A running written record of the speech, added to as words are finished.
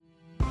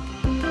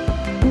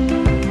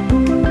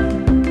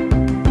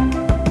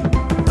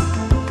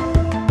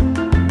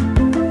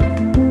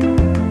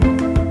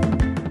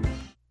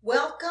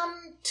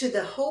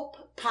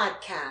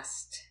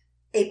Podcast,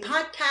 a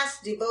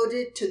podcast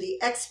devoted to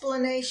the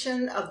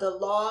explanation of the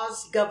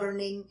laws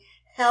governing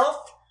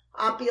health,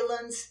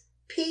 opulence,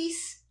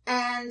 peace,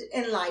 and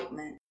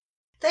enlightenment.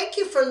 Thank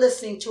you for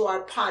listening to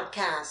our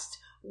podcast.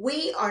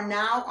 We are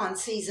now on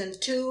season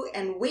 2,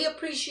 and we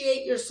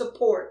appreciate your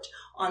support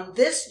on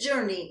this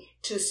journey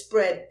to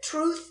spread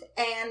truth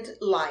and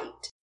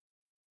light.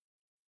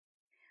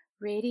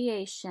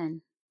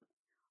 Radiation.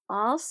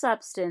 All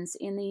substance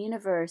in the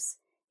universe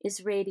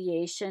is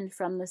radiation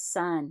from the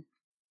sun.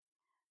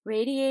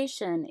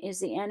 Radiation is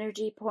the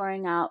energy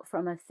pouring out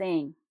from a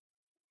thing.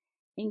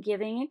 In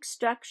giving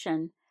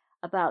instruction,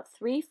 about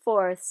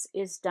 3/4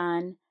 is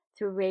done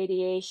through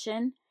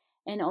radiation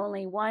and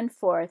only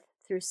 1/4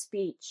 through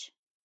speech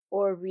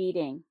or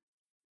reading.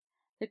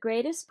 The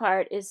greatest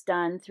part is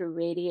done through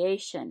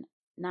radiation,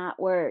 not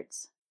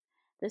words.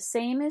 The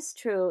same is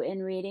true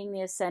in reading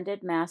the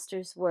Ascended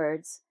Master's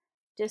words,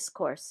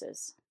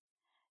 discourses.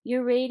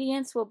 Your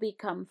radiance will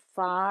become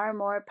far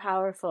more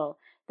powerful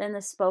than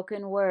the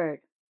spoken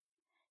word.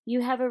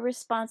 You have a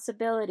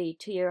responsibility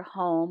to your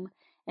home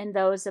and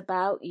those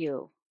about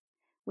you.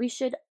 We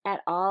should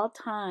at all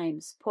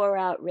times pour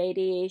out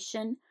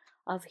radiation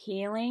of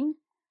healing,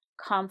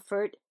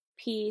 comfort,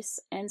 peace,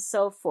 and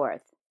so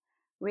forth.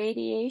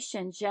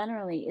 Radiation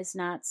generally is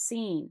not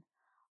seen,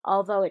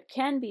 although it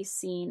can be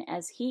seen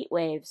as heat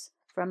waves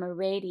from a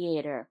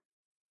radiator.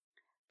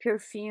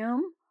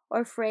 Perfume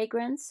or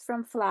fragrance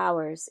from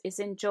flowers is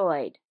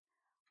enjoyed,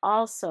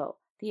 also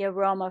the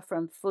aroma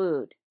from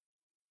food.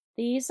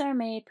 These are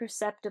made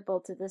perceptible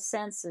to the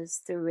senses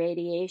through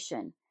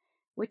radiation,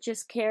 which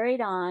is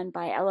carried on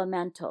by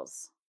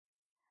elementals.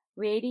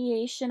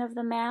 Radiation of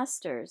the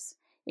masters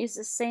is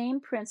the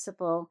same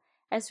principle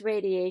as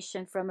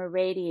radiation from a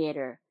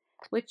radiator,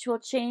 which will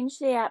change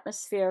the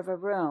atmosphere of a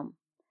room.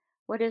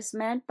 What is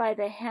meant by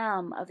the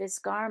hem of his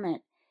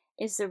garment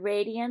is the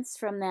radiance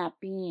from that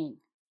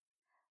being.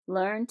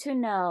 Learn to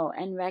know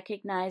and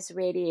recognize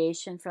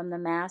radiation from the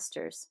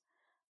masters,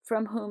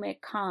 from whom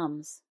it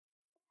comes.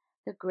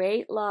 The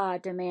great law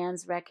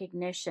demands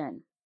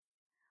recognition.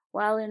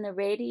 While in the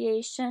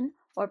radiation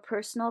or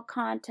personal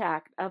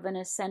contact of an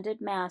ascended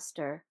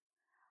master,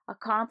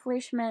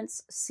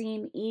 accomplishments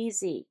seem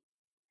easy.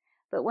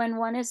 But when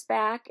one is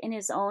back in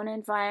his own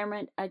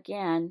environment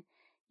again,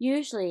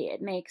 usually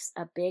it makes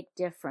a big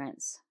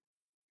difference.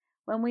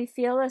 When we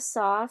feel a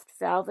soft,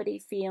 velvety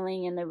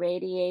feeling in the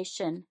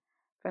radiation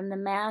from the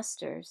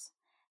masters,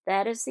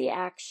 that is the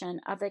action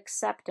of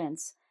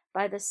acceptance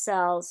by the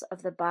cells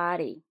of the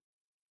body.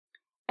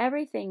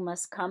 Everything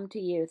must come to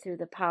you through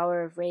the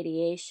power of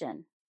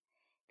radiation.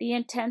 The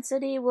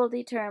intensity will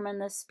determine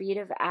the speed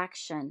of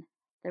action,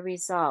 the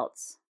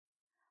results.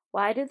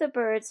 Why do the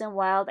birds and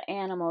wild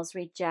animals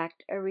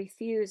reject or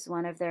refuse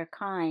one of their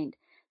kind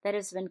that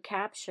has been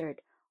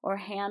captured or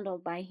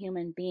handled by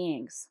human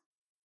beings?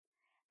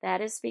 That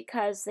is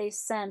because they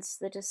sense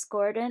the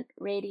discordant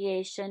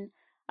radiation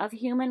of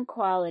human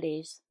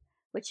qualities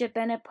which have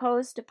been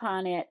imposed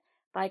upon it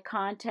by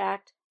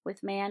contact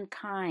with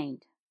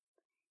mankind.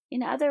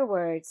 In other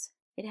words,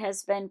 it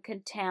has been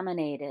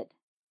contaminated.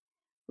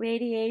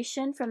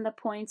 Radiation from the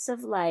points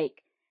of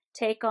light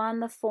take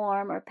on the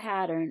form or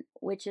pattern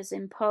which is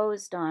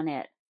imposed on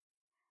it.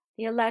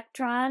 The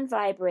electron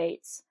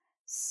vibrates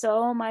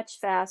so much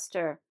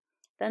faster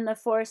than the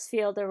force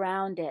field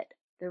around it,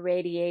 the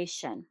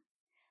radiation.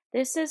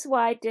 This is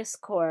why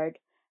discord,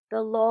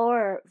 the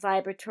lower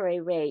vibratory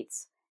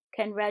rates,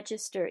 can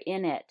register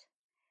in it.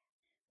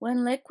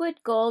 When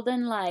liquid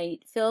golden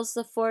light fills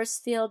the force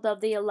field of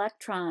the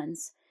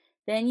electrons,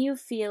 then you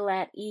feel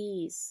at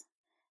ease.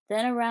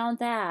 Then around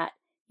that,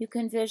 you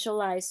can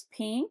visualize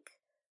pink,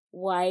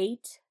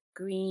 white,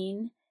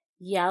 green,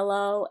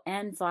 yellow,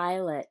 and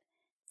violet.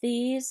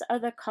 These are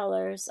the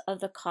colors of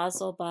the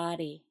causal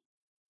body.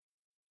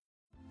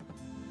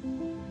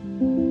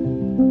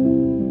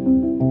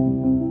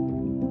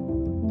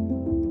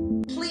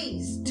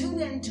 Please tune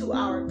into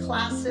our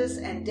classes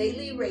and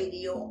daily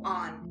radio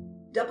on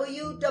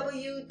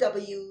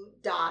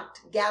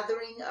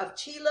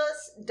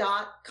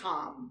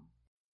www.gatheringofchilas.com.